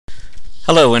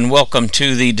Hello and welcome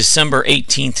to the December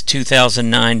 18th,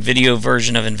 2009 video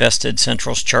version of Invested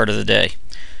Central's Chart of the Day.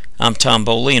 I'm Tom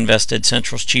Boley, Invested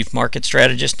Central's Chief Market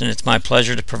Strategist, and it's my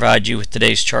pleasure to provide you with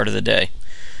today's Chart of the Day.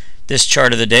 This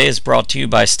Chart of the Day is brought to you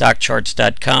by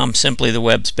StockCharts.com, simply the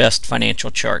web's best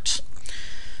financial charts.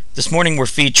 This morning we're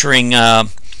featuring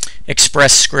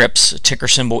Express Scripts, ticker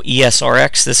symbol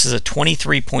ESRX. This is a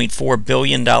 $23.4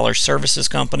 billion services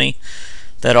company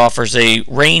that offers a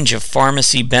range of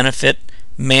pharmacy benefit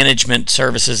management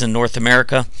services in North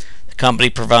America. The company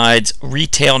provides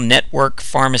retail network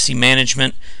pharmacy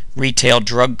management, retail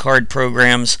drug card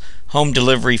programs, home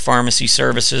delivery pharmacy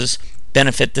services,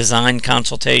 benefit design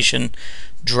consultation,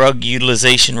 drug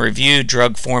utilization review,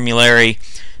 drug formulary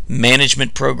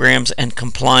management programs, and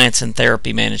compliance and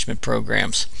therapy management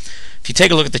programs. If you take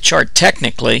a look at the chart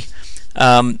technically,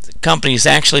 the company has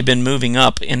actually been moving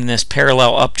up in this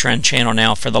parallel uptrend channel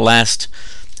now for the last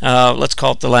let's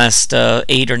call it the last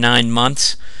 8 or 9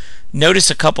 months. Notice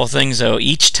a couple of things though.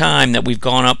 Each time that we've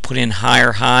gone up, put in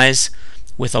higher highs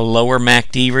with a lower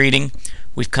MACD reading,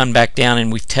 we've come back down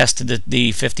and we've tested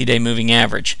the 50-day moving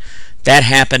average. That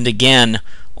happened again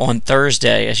on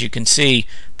Thursday. As you can see,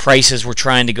 prices were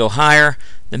trying to go higher.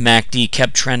 The MACD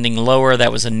kept trending lower.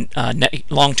 That was a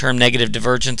long-term negative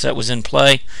divergence that was in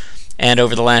play. And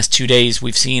over the last 2 days,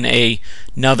 we've seen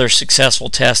another successful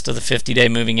test of the 50-day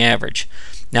moving average.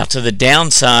 Now, to the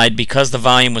downside, because the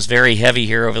volume was very heavy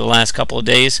here over the last couple of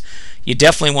days, you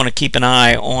definitely want to keep an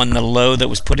eye on the low that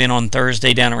was put in on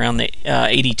Thursday down around the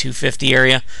 82.50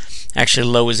 area. Actually,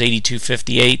 the low was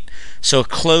 82.58. So a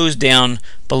close down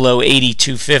below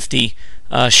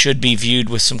 82.50 should be viewed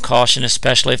with some caution,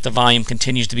 especially if the volume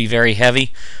continues to be very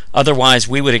heavy. Otherwise,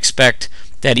 we would expect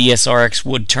that ESRX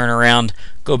would turn around,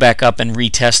 go back up and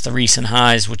retest the recent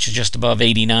highs, which is just above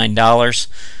 $89.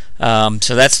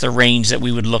 So that's the range that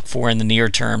we would look for in the near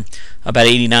term, about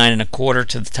 89.25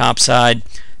 to the top side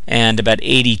and about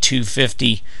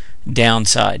 82.50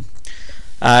 downside.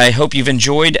 I hope you've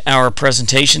enjoyed our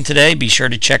presentation today. Be sure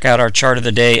to check out our chart of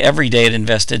the day every day at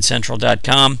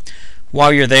investedcentral.com.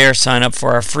 While you're there, sign up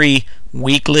for our free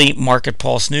weekly Market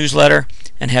Pulse newsletter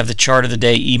and have the chart of the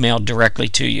day emailed directly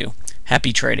to you.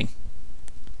 Happy trading.